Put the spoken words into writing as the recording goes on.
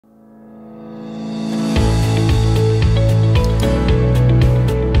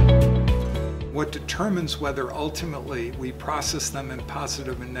determines whether ultimately we process them in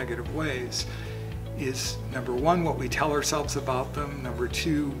positive and negative ways is, number one, what we tell ourselves about them. Number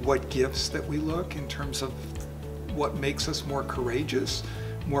two, what gifts that we look in terms of what makes us more courageous,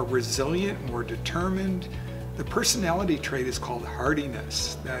 more resilient, more determined. The personality trait is called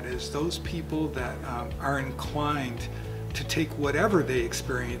hardiness. That is, those people that are inclined to take whatever they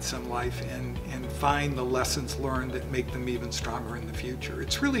experience in life and find the lessons learned that make them even stronger in the future.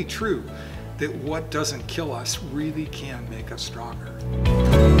 It's really true that what doesn't kill us really can make us stronger.